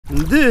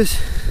And this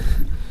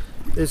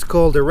is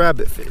called a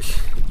rabbit fish.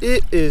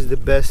 It is the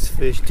best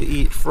fish to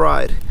eat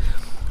fried,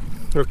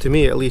 or to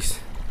me at least.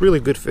 Really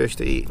good fish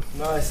to eat.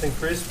 Nice and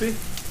crispy.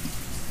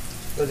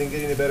 Doesn't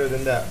get any better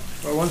than that.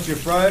 But once you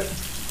fry it,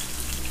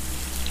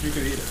 you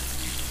can eat it.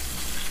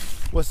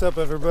 What's up,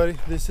 everybody?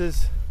 This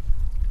is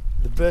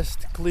the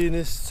best,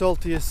 cleanest,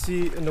 saltiest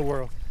sea in the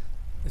world.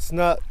 It's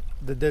not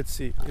the Dead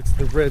Sea, it's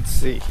the Red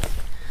Sea.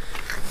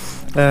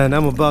 And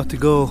I'm about to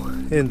go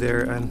in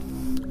there and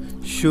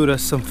shoot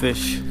us some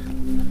fish.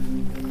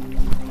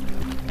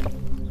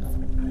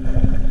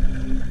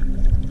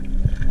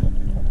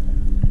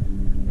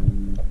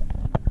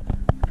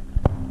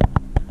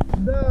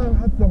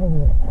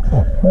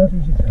 ما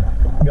في شيء.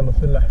 يلا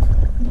بسم الله.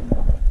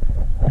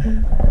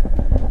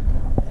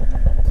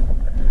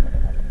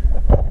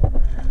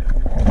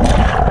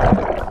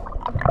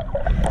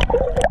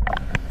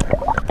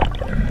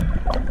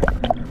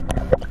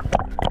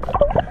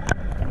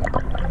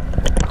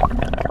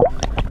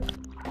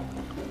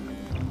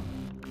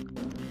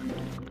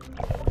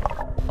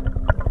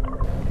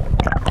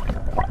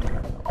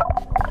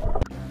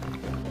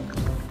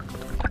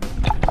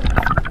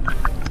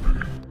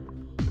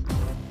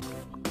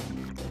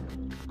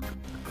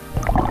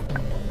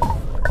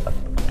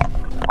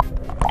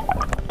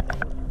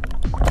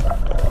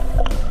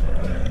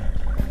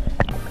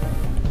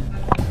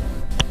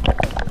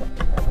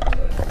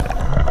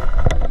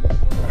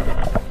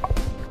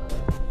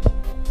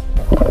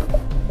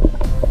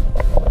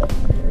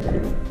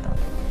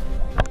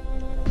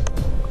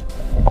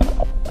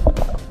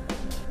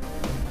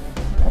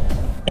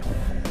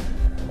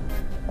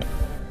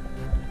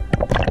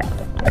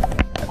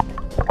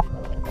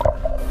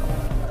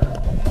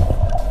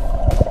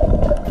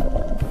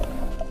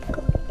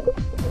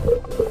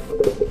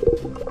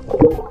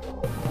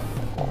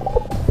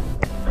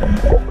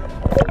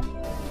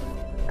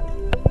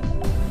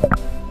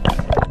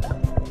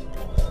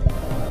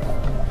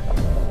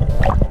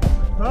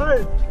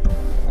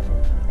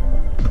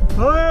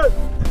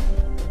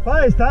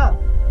 Ahí está.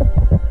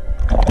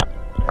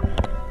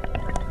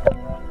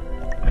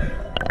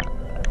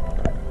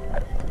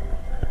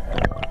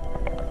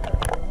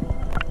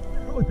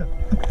 الحوتة.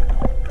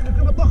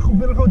 أنا بطخهم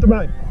في الحوتة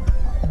معي.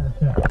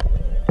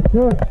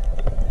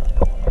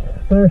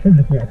 طيب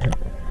شدك يا أخي.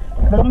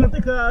 طيب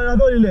نعطيك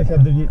هذول ليش يا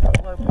عبد الجليل؟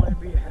 والله يبغى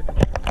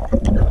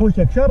يبيع.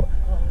 خوشك شر.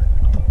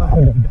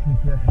 أحلك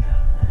دحيك يا أخي.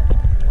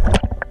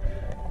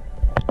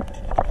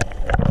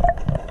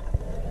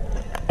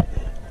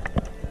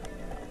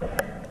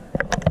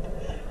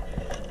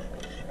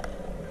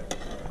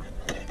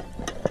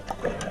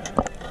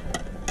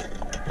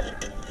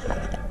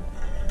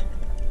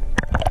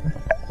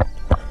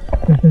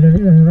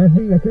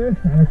 هي كيف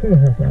على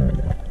كيفك يعني.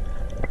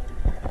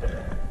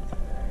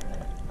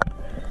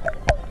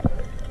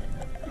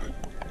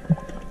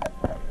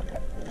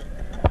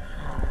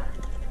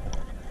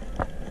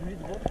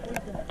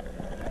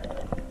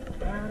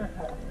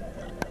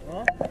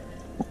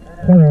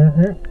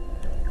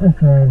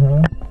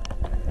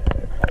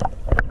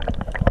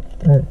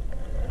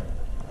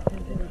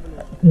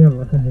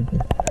 يلا خليك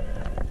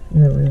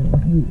يلا يلا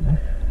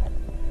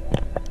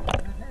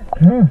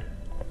ها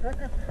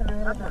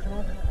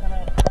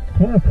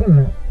خلاص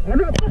خلها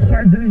انا طخ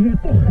عندي هي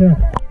طخ يا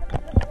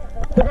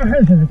طخ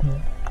حسنك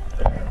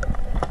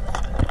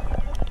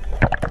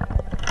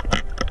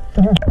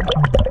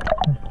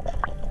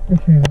ايش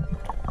هي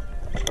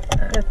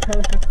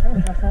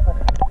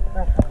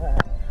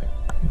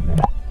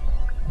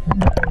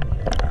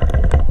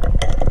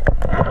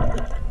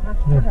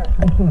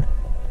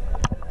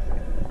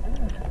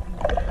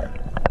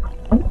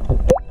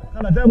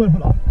انا دائما في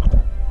الارض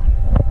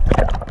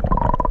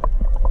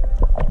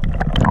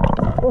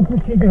وفي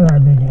الشجرة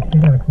عندي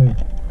شجرة كويس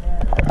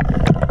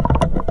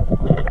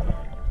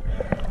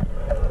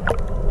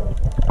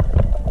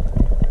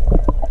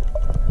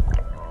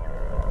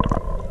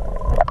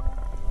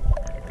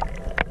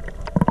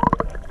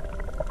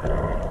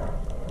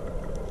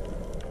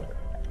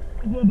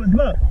بس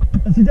لا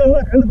الشجرة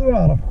هناك عند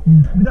ضرارة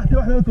بدحتي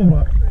واحدة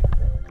وتمرأ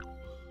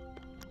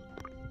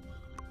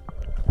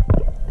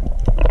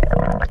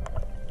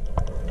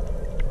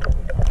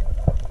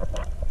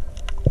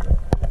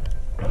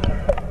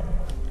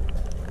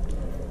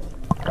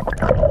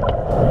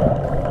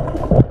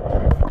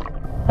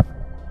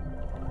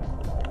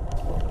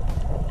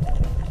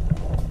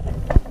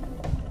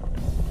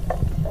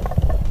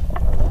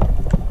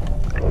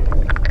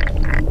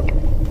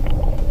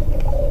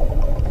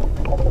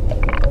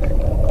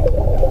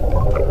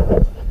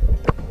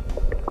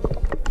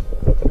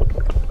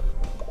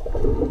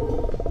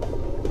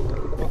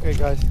Okay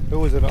guys, it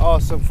was an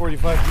awesome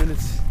 45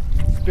 minutes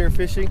spear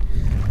fishing,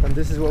 and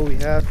this is what we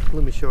have.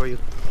 Let me show you.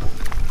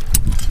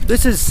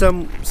 This is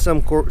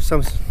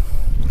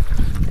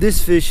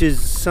this fish is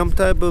some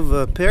type of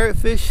a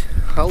parrotfish.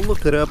 I'll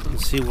look it up and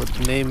see what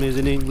the name is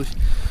in English.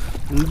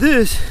 And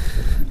this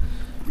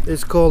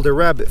is called a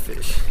rabbit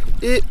fish.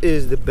 It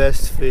is the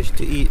best fish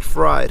to eat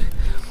fried,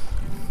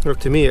 or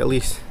to me at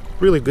least.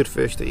 Really good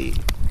fish to eat.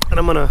 And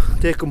I'm gonna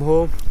take them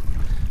home,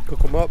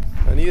 cook them up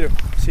and eat them,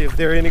 see if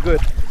they're any good.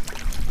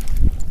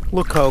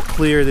 Look how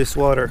clear this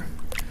water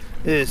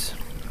is.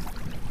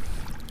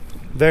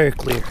 Very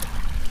clear.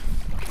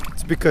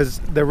 It's because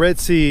the Red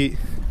Sea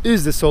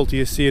is the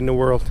saltiest sea in the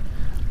world,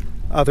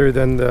 other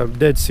than the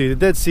Dead Sea. The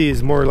Dead Sea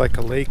is more like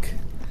a lake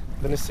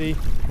than a sea.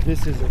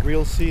 This is a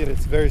real sea and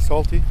it's very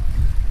salty.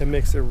 It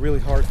makes it really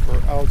hard for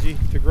algae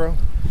to grow.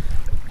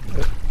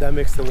 But that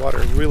makes the water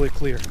really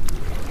clear.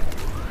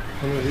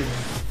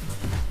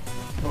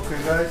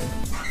 Okay guys,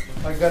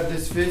 I got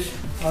this fish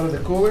out of the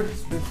cooler.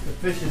 The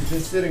fish has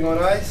been sitting on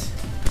ice.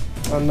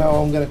 And now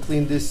I'm gonna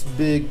clean this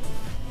big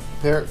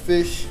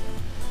parrotfish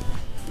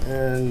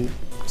and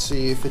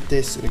see if it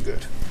tastes any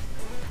good.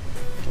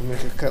 I'll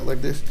make a cut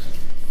like this.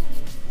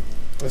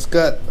 It's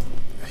got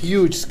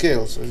huge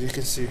scales, as you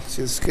can see.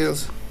 See the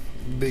scales?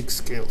 Big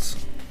scales.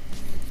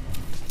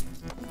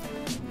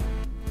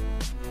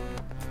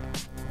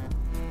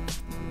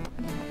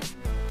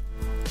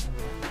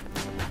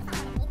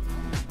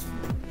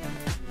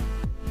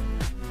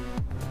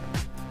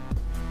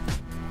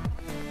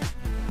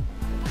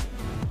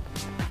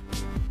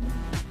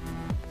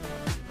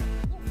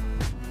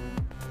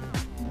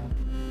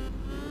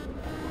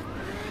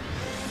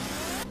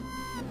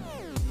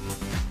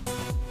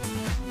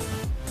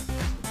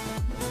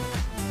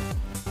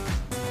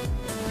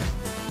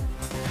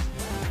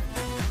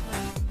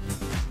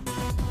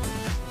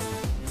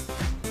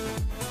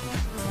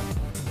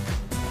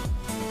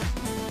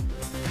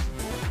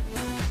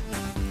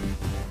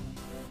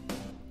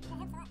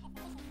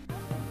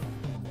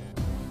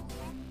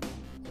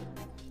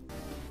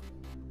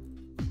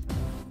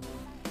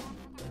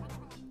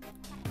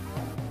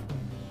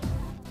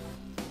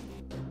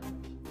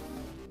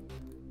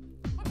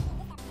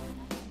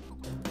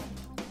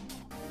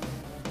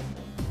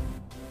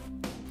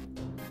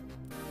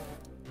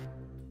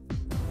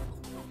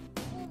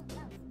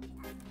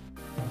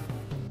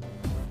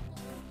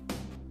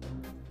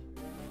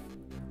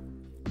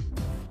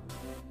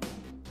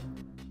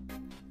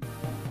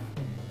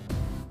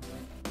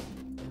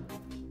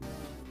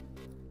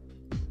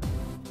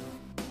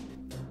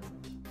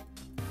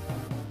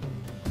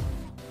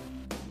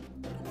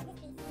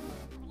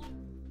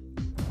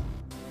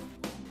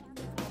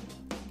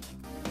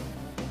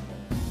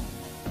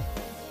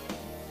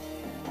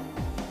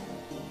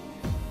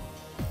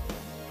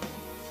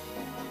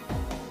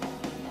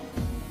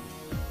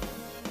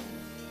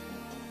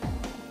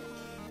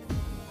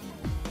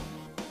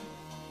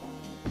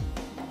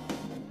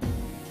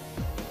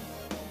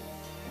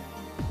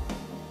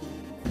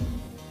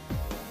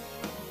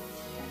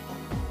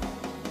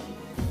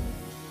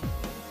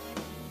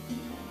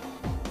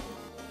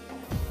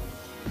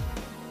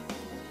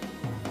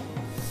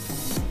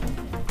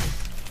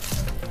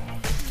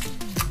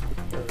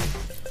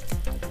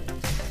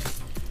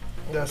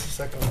 That's the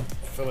second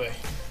fillet.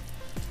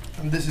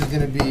 And this is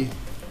gonna be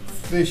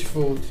fish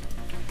food.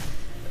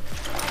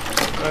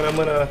 And I'm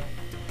gonna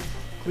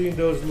clean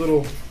those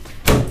little,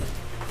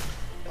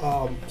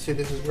 see,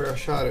 this is where I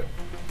shot it.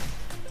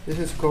 This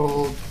is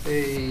called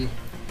a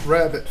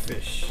rabbit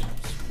fish.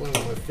 It's one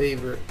of my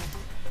favorite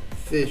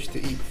fish to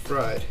eat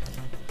fried.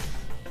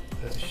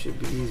 That should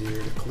be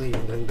easier to clean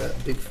than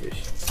that big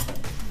fish.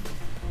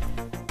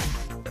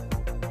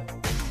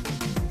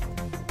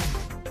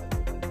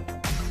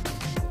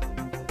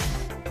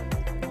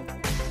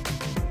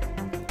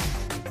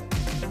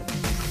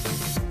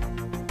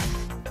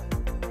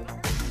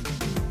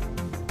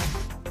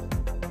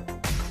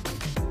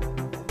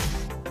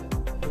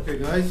 Okay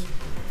guys,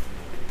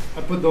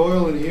 I put the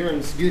oil in here and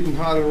it's getting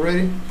hot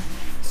already.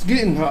 It's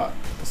getting hot.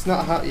 It's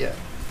not hot yet.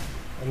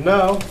 And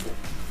now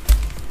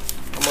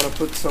I'm gonna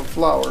put some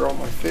flour on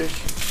my fish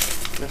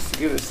just to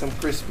give it some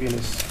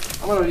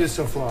crispiness. I'm gonna use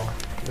some flour,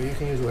 but you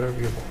can use whatever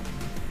you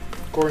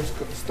want. Corn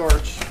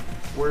starch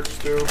works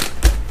too.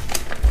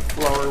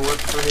 Flour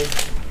works for me.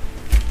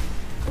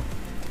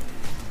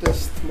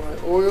 Test my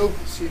oil,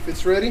 see if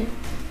it's ready.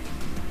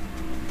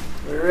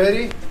 Are you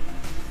ready?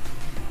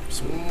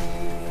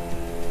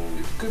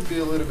 It could be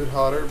a little bit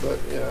hotter, but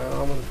yeah,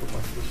 I'm gonna put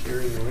my fish here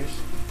anyways.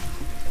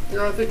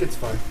 Yeah, I think it's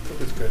fine. I think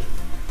it's good.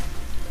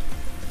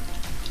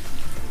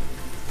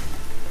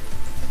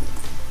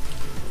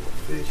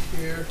 Fish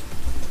here.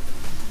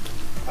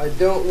 I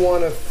don't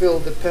want to fill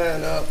the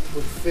pan up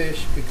with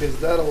fish because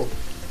that'll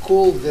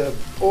cool the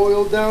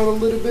oil down a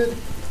little bit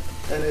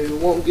and it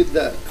won't get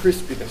that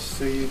crispiness.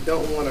 So you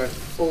don't want to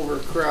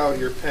overcrowd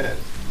your pan.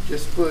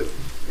 Just put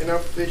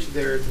enough fish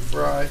there to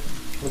fry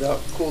without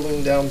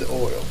cooling down the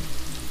oil.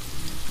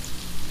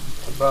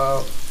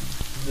 About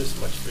this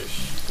much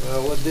fish.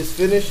 I'll let this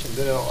finish and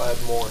then I'll add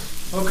more.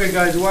 Okay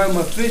guys, while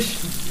my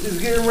fish is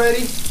getting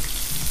ready,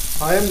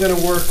 I am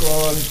gonna work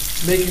on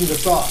making the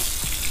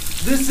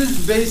sauce. This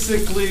is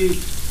basically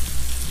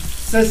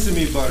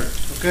sesame butter,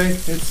 okay?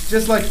 It's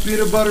just like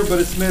peanut butter, but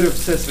it's made of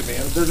sesame.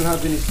 It doesn't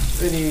have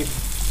any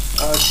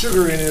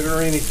sugar in it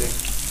or anything.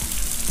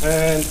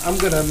 And I'm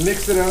gonna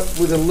mix it up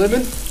with a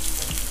lemon.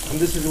 And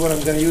this is what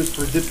I'm gonna use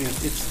for dipping.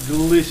 It's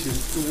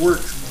delicious. It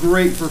works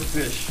great for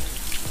fish.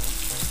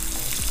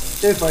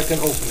 If I can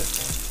open it.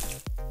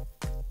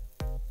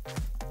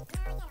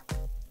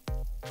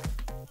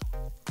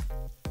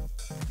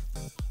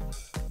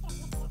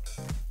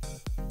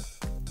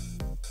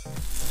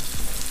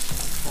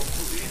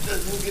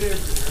 Don't get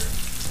everywhere.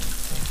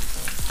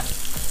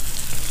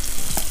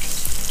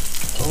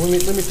 Oh,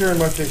 let me turn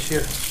my fish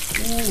here.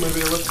 Ooh, maybe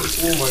I left this.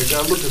 Oh my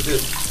God, look at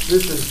this.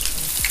 This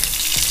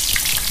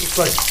looks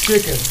like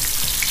chicken.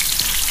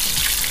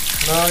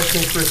 Nice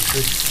and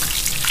crispy.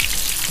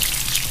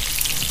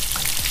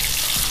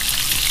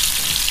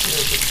 Let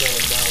me put that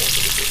down a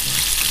little bit.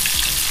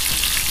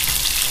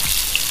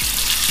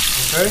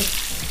 Okay,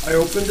 I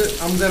opened it.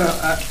 I'm gonna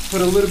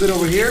put a little bit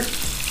over here,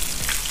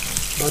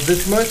 about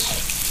this much.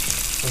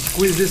 I'll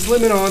squeeze this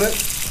lemon on it,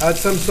 add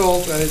some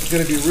salt, and it's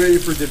gonna be ready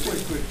for dipping.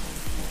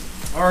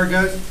 Alright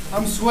guys,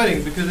 I'm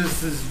sweating because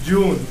this is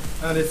June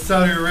and it's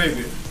Saudi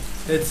Arabia.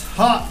 It's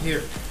hot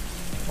here.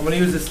 I'm gonna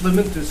use this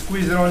lemon to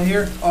squeeze it on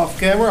here. Off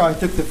camera, I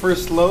took the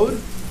first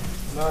load.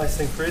 Nice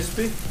and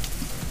crispy.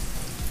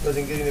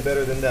 Doesn't get any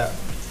better than that.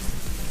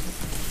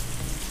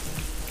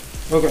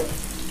 Okay,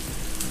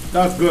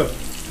 that's good.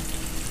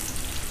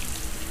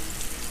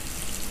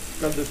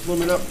 Got this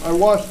lemon up. I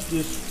washed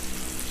this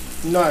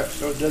knife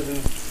so it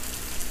doesn't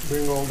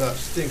bring all that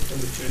stink from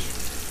the fish.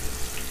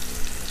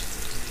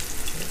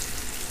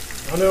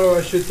 I know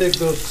I should take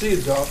those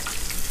seeds out,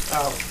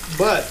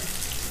 but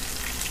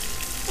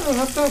I don't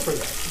have time for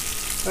that.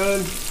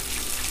 And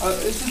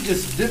this is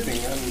just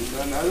dipping,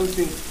 and I don't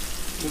think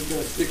it's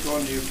going to stick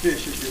on your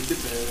fish if you're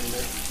dipping it in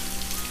there.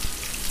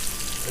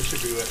 That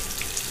should be wet.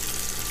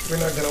 We're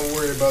not going to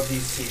worry about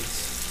these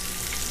seeds.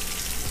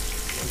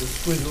 I'll just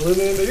squeeze the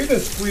lemon in there. You're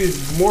going to squeeze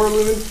more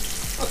lemon.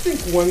 I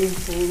think one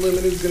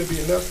lemon is going to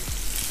be enough.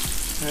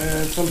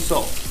 And some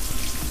salt.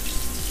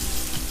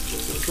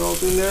 Put some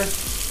salt in there.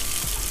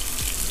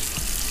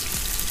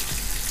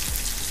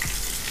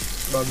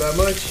 About that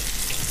much.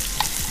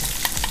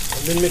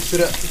 And then mix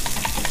it up.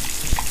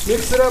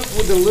 Mix it up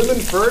with the lemon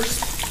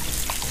first,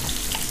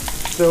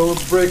 so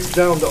it breaks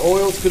down the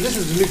oils, because this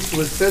is mixed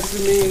with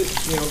sesame,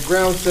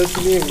 ground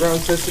sesame and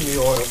ground sesame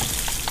oil.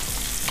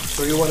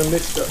 So you want to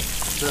mix the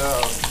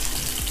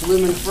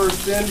lemon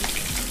first in.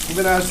 I'm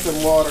going to add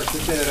some water to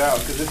thin it out,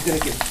 because it's going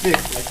to get thick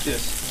like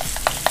this.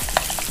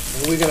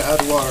 And we're going to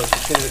add water to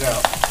thin it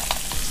out.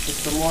 Put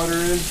some water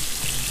in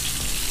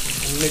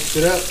and mix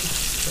it up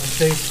and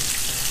taste.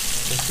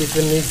 Let's see if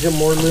it needs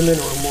more lemon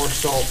or more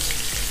salt.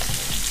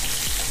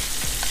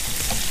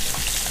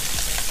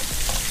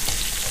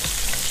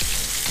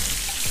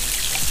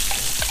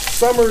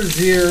 Summers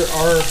here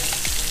are,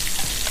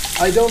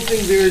 I don't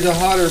think there is a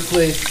hotter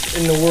place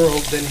in the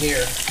world than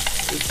here.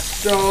 It's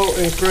so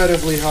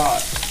incredibly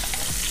hot.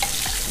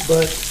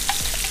 But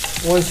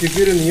once you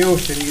get in the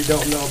ocean, you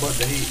don't know about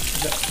the heat.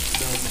 The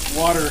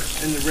water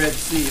in the Red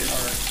Sea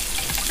are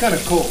kind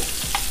of cold.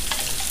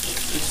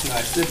 It's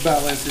nice, it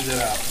balances it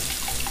out.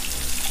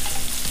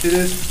 See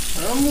this?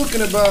 I'm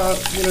looking about,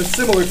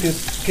 similar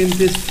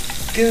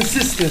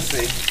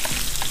consistency.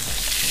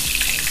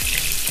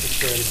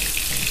 It's ready.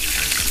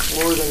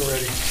 More than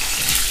ready.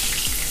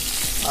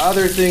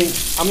 Other thing,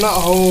 I'm not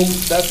home.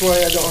 That's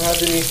why I don't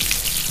have any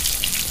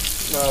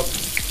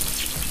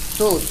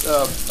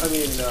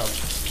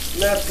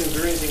napkins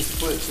or anything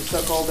to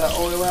suck all that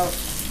oil out.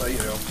 But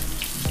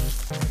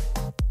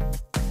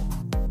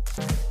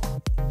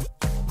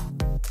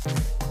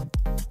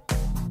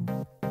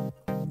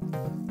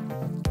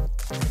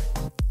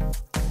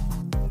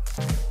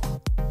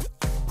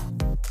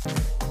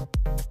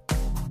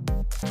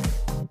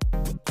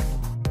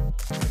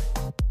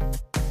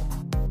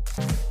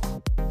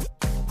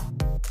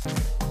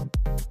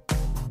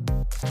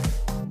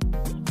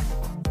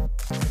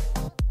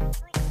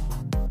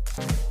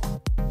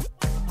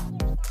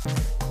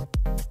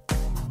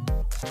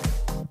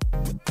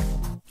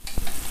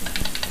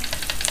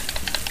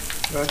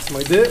that's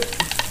my dip.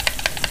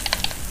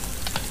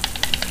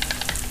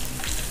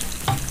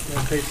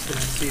 I'll taste it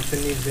and see if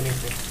it needs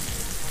anything.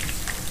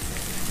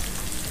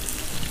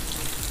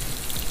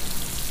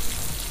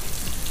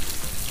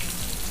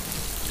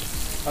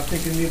 I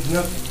think it needs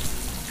nothing.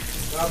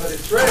 Now that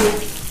it's ready,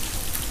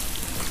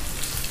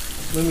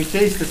 let me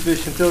taste the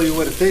fish and tell you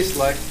what it tastes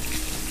like,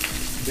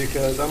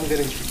 because I'm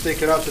going to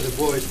take it out to the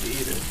boys to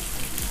eat it.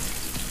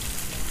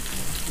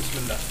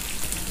 Bismillah.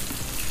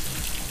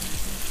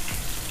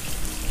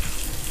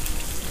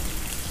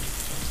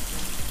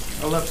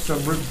 I left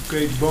some rib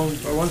cage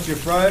bones, but once you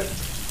fry it,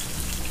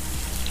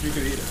 you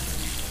can eat it.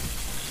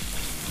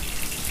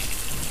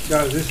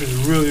 Guys, this is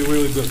really,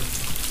 really good.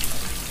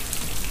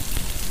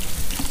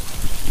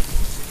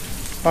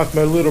 That's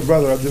my little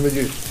brother,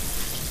 Abdul-Majid.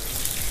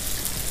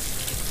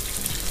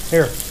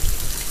 Here.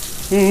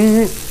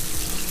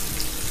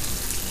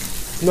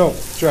 No,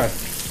 try.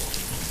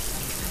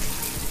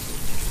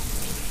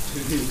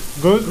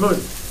 Good? Good.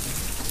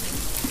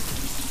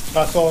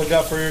 That's all I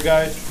got for you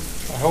guys.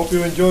 I hope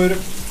you enjoyed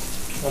it.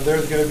 And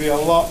there's going to be a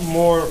lot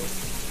more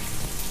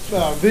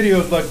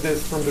videos like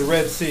this from the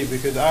Red Sea,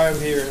 because I am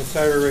here in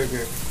Saudi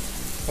Arabia.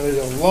 And there's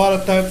a lot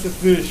of types of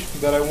fish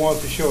that I want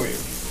to show you.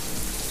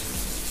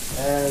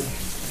 And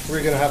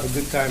we're going to have a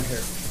good time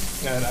here.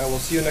 And I will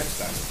see you next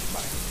time.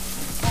 Bye.